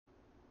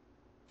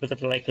Look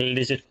at like a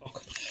lizard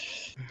cock.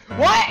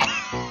 What?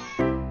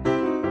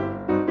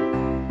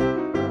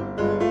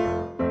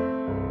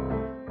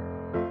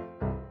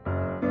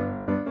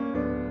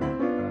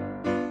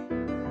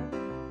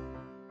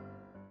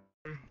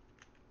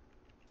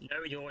 No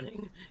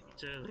yawning.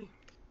 It's early.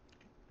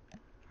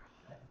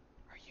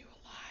 Are you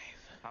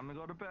alive? Time to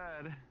go to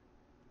bed.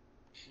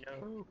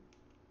 No.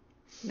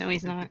 No,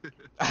 he's not.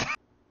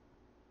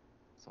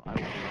 So I will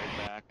be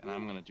right back, and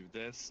I'm gonna do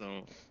this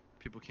so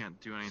people can't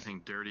do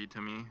anything dirty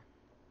to me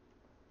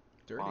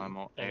Dirty. while I'm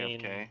all I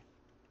mean- AFK.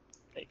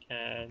 They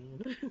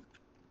can.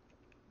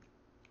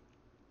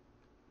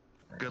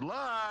 Good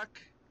luck!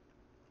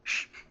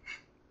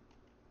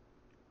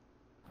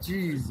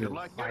 Jesus. Good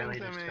luck getting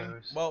to me!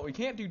 Well, we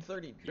can't do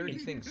dirty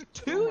things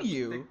So to much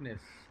you, thickness.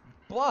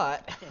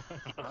 but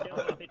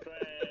Kill me,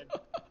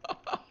 Brad.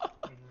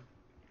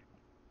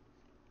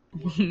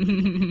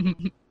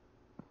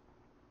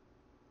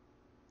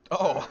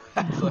 oh,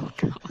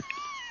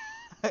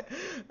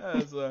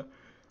 that's a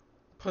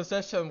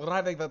possession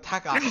riding the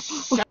attacker.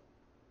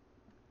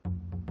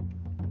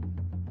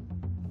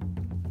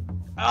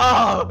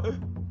 Oh!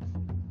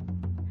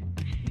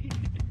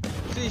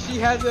 See,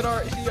 she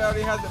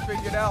already has it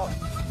figured out.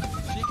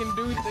 She can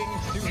do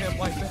things to him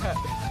like that.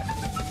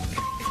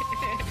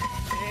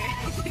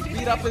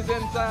 Beat up his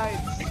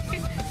insides.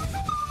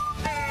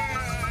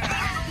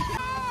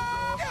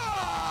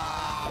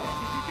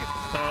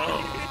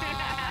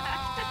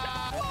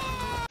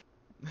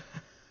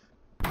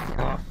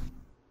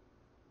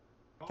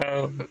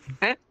 Oh.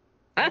 What?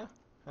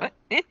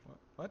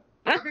 What?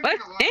 Ow.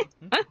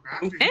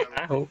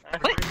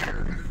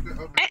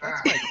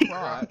 That's my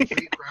crotch.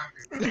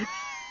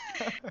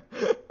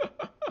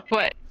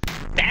 What?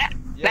 That?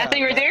 Yeah, that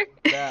thing right there?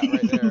 That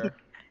right there.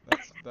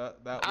 That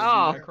would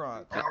Oh. be my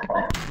crotch.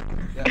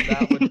 Yeah,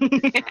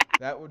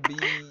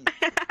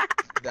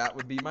 that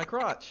would be my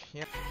crotch.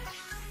 Yeah.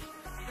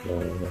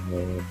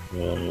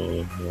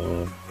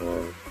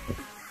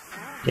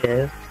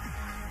 Yes.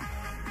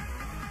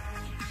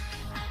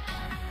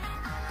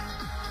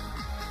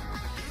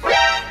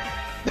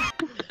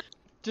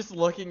 Just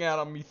looking at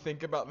him, you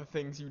think about the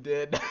things you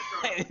did,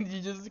 and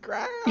you just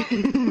cry out.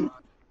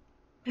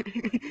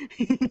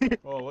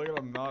 Oh, look at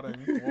him nodding.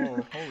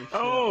 Whoa, holy shit.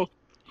 Oh!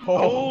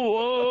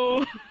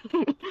 Oh! Oh!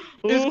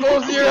 It's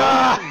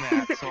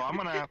Gozira! So I'm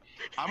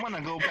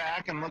gonna go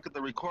back and look at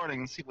the recording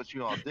and see what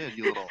you all did,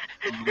 you little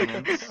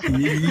demons.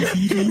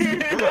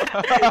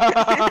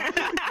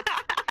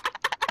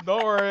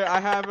 Don't worry, I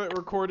have it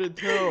recorded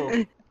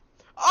too.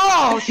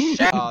 Oh shit!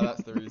 Oh,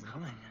 that's the reason.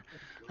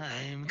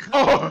 I'm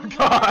Oh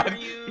god!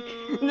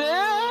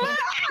 No!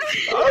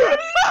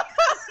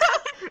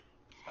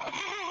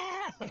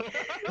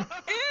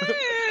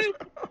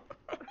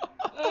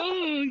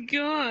 Oh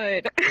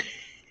god!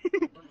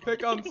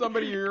 Pick on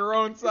somebody your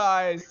own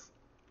size.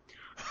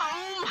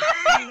 Oh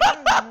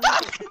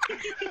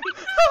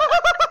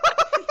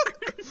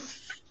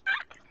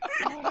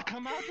Wanna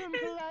come out and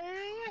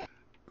play?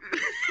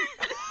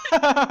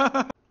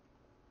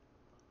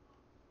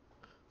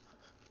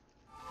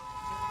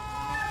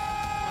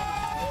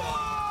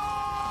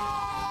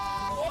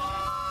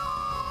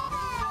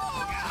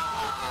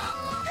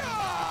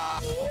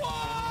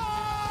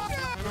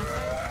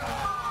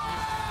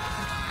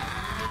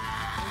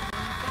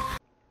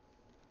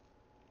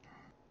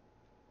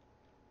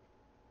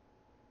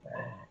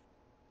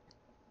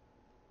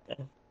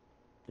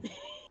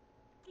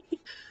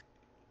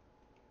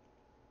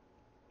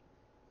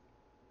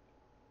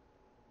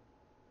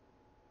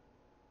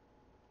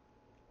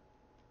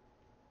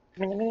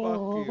 Fuck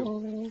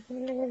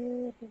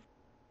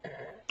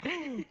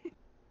you.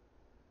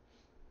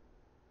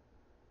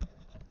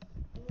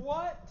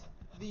 What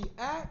the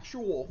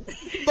actual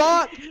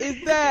fuck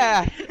is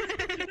that?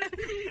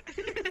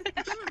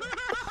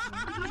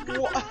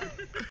 What?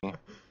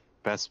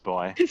 Best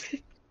boy.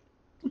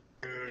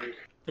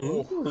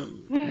 Oh,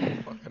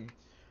 fucking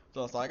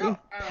just like a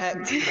pet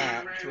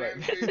match right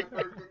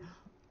there.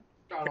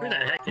 Who the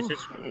heck is this?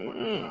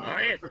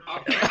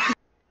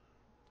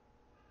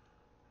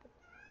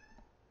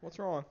 What's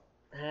wrong?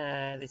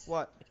 This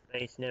What?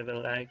 place never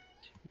liked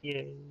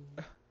you.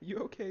 You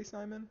okay,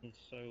 Simon? It's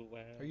so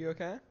well. Are you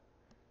okay?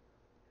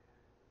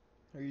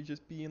 Are you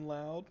just being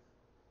loud?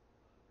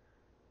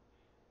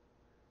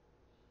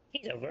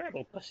 He's a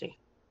verbal pussy.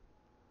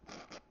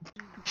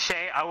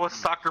 Shay, I will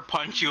sucker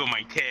punch you in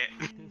my tit.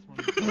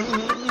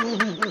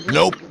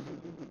 Nope.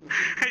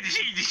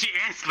 she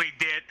instantly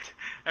did.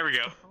 There we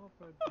go.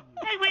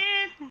 I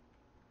win!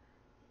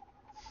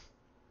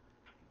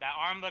 That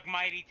arm looked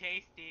mighty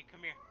tasty.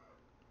 Come here.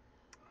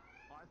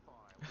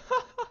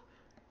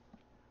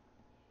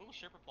 Ooh,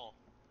 Sherpa pole.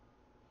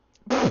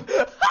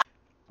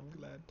 I'm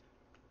glad.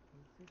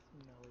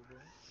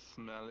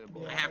 Smelly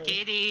boy. I have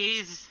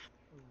kitties!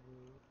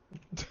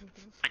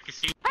 I can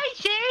see. Hi,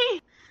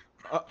 Shay!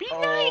 Be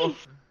Uh-oh.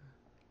 nice!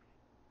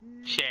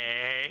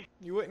 Shay.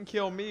 You wouldn't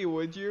kill me,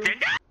 would you?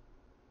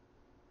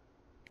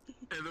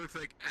 It looks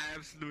like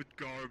absolute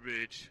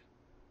garbage.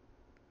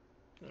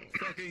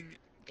 Fucking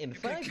In You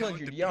can count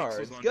 500 the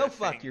yards, pixels on go that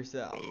fuck thing.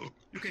 yourself.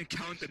 You can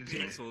count the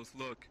pixels,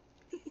 look.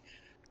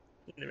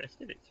 The rest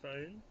of it's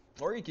fine.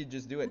 Or you could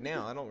just do it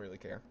now, I don't really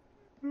care.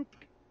 It's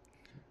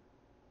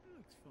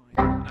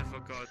fine. I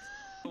forgot.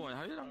 Oh, and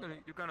how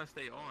you gonna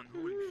stay on?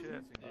 Holy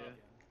shit.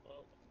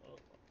 Oh, oh.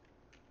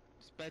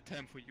 It's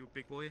bedtime for you,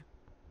 big boy.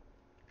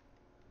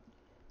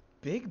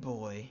 Big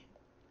boy?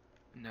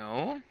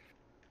 No.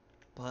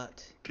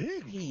 But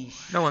Big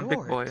he's No one, big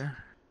short. boy.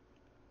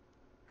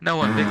 No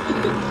one, big boy.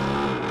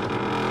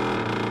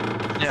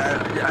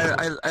 Yeah,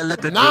 I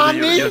let it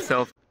do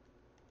yourself.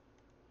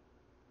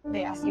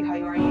 They ask you how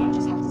you are, you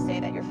just have to say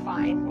that you're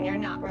fine when you're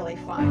not really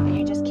fine, and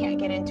you just can't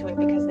get into it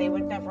because they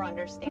would never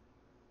understand.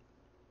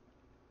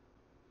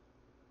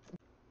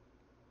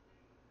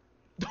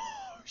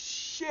 Oh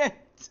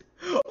shit!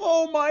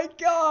 Oh my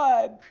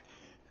god!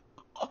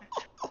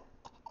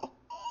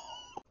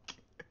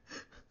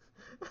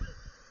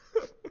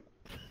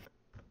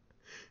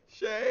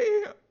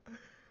 Shay,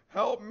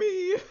 help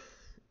me!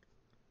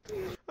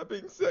 I'm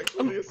being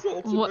sexually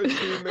assaulted by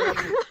two men.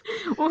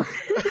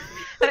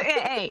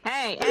 Hey,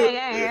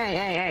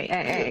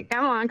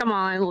 come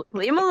on,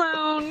 leave him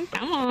alone,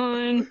 come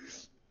on.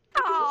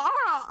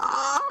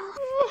 I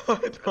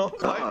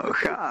don't like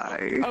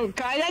this. Oh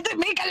God, that didn't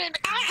make it.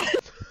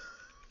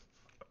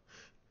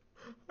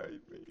 Hide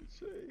me,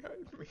 Shay,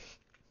 hide me.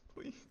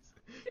 Please.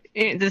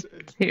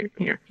 Here.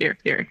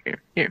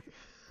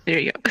 There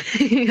you go.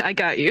 I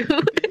got you.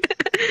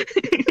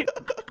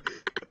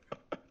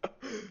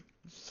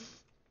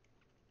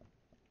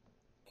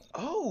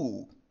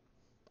 Oh!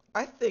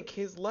 I think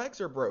his legs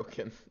are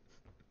broken.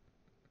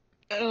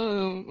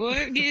 Oh,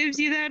 what gives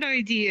you that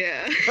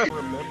idea? I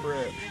remember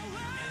it.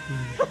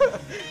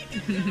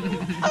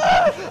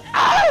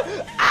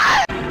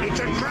 It's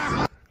a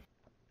trap!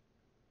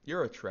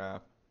 You're a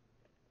trap.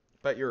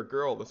 Bet you're a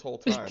girl this whole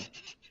time.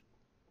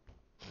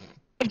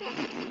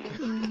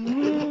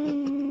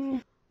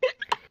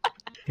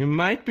 You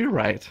might be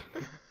right.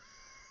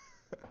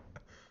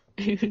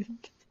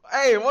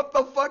 Hey, what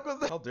the fuck was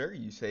that? How dare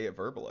you say it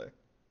verbally?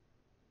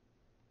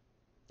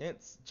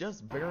 It's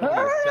just barely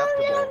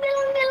acceptable.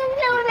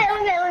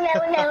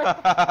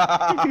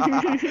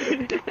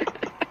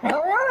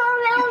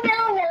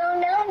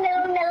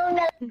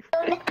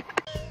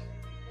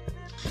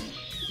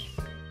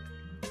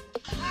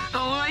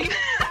 Oh my God.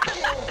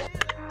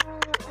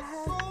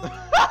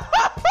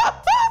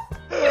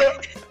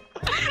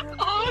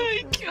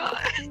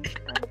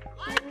 Oh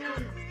my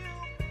God.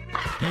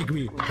 Take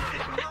me.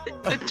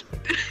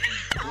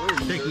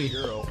 Take me.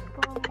 Girl.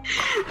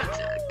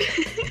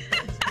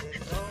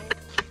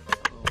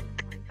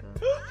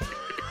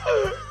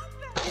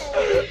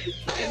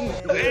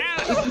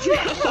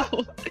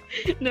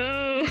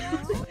 No.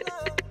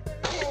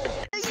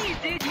 You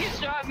did. You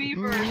shot me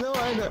first. No,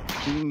 I don't.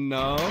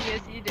 No.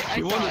 Yes, you did.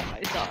 I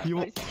saw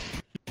it.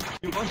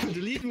 You want to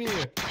delete me?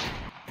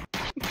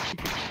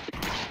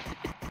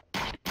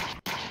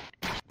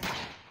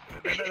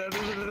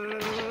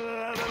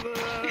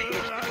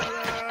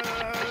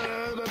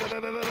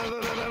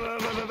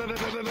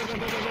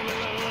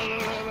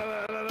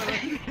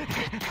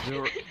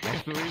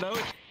 Nice to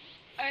reload.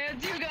 I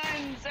have two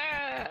guns.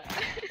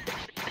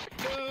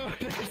 No,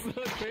 that's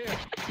not fair.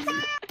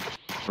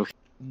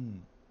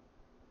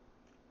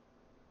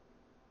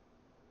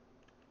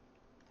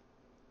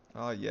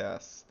 Ah,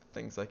 yes.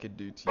 Things I could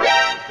do to you.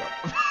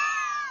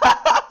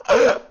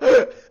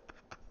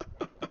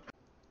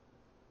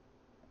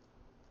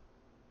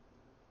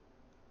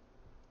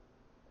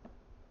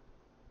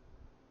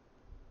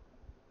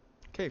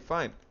 Okay,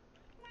 fine.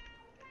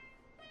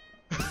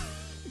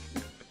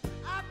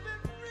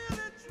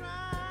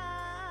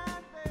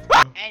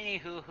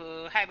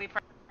 Anywho, happy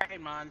Pride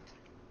Month.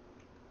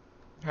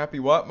 Happy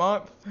what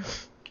month?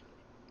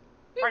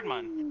 Pride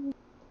Month.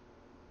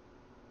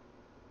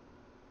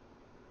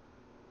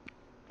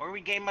 Where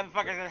we gay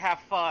motherfuckers that have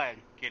fun.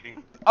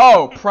 Kidding.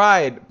 Oh,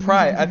 pride.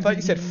 I thought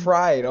you said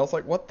fried. I was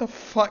like, what the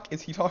fuck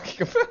is he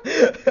talking about?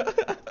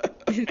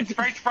 It's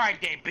French Fried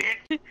Day,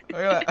 bitch.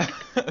 Look at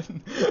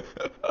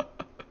that.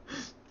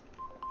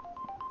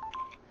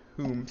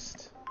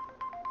 Whomst.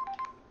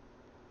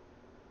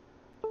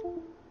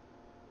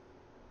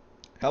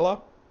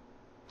 Hello?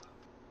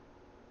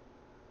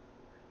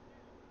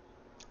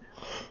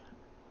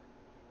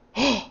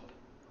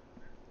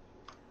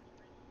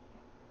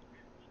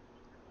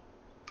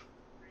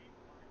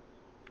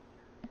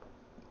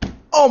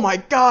 Oh my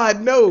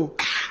god, no!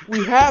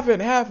 We haven't,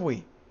 have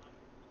we?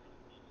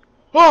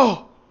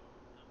 Oh!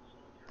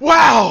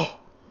 Wow!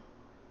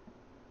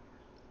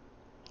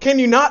 Can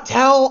you not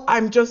tell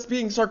I'm just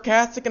being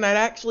sarcastic and I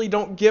actually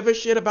don't give a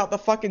shit about the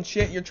fucking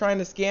shit you're trying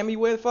to scam me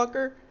with,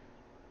 fucker?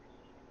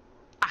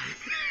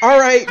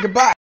 Alright,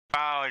 goodbye.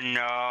 Oh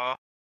no.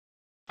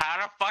 How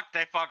the fuck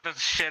they fucked this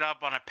shit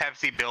up on a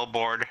Pepsi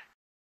billboard?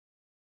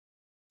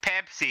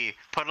 Pepsi,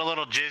 put a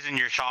little jizz in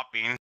your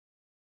shopping.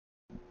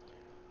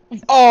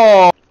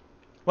 Oh!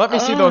 Let me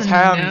see those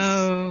hands.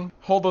 No.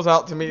 Hold those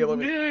out to me. Let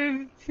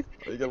me.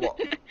 Look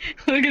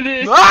at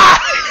this.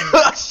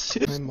 Ah!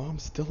 Shit. My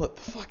mom's still at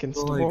the fucking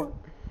store.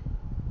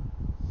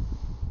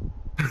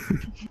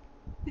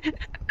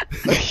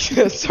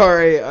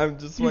 Sorry, I'm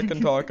just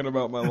fucking talking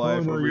about my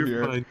life no, over you're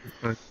here. fine.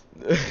 You're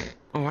fine.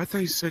 Oh, I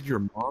thought you said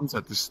your mom's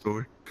at the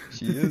store.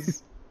 She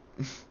is.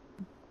 Let's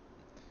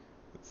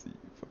see,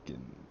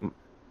 fucking.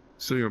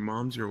 So your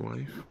mom's your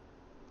wife?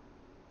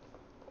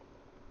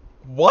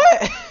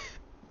 What?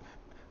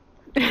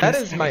 That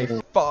is my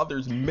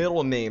father's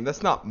middle name.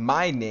 That's not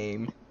my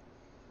name.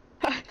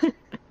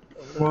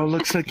 Well, it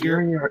looks like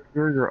you're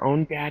your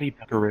own daddy,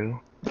 Buckaroo.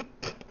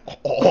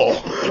 Oh.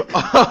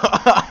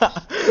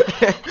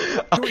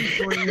 Are you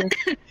enjoying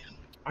this?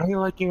 Are you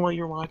liking what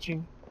you're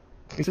watching?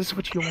 Is this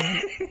what you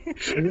want?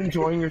 Are you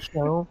enjoying your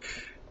show?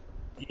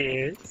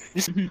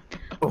 Yes.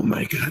 Oh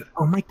my god!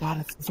 Oh my god!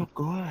 It's so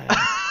good.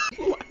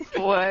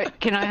 What?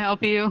 Can I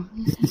help you?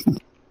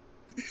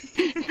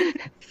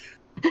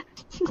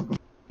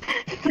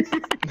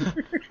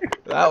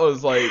 That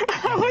was like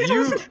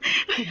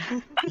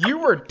you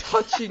were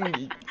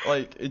touching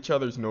like each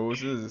other's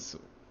noses,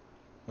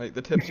 like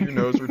the tips of your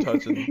nose were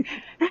touching.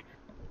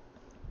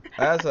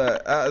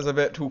 That is a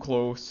bit too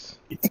close.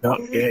 It's not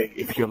gay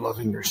if you're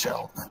loving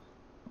yourself.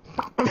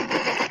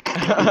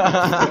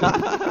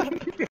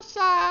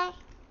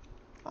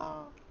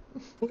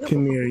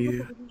 Come here,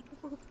 you.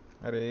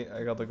 Alright,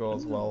 I gotta go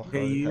as well.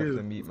 Hey, I you. have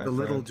to meet my The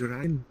little friend.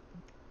 dragon.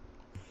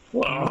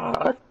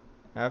 What?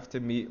 I have to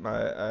meet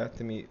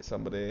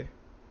somebody.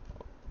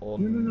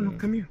 No,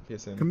 come here.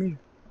 Kissing. Come here.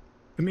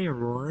 Come here,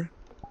 Roar.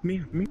 Come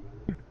here, come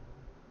here.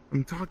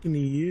 I'm talking to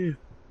you.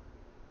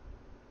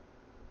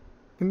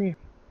 Come here.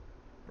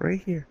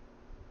 Right here.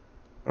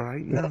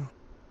 Right now.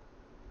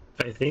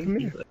 I think. Come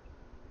here.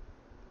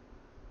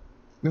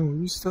 No,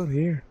 you're still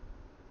here.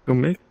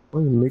 Don't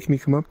make me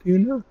come up to you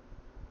now.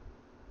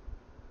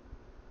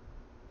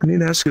 I need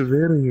to ask a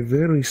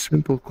very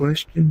simple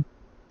question.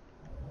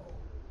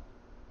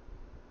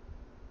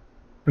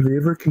 Have you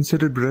ever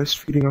considered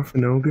breastfeeding off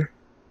an ogre?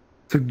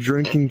 It's like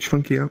drinking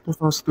chunky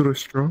applesauce through a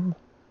straw.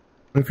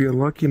 If you're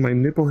lucky, my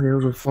nipple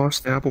hairs will floss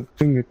the apple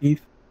between your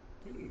teeth.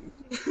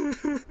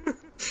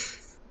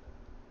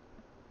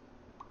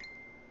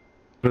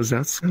 How does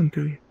that sound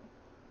to you?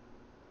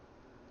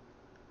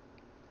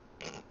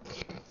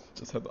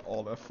 Just had the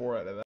alt F4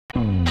 out of that.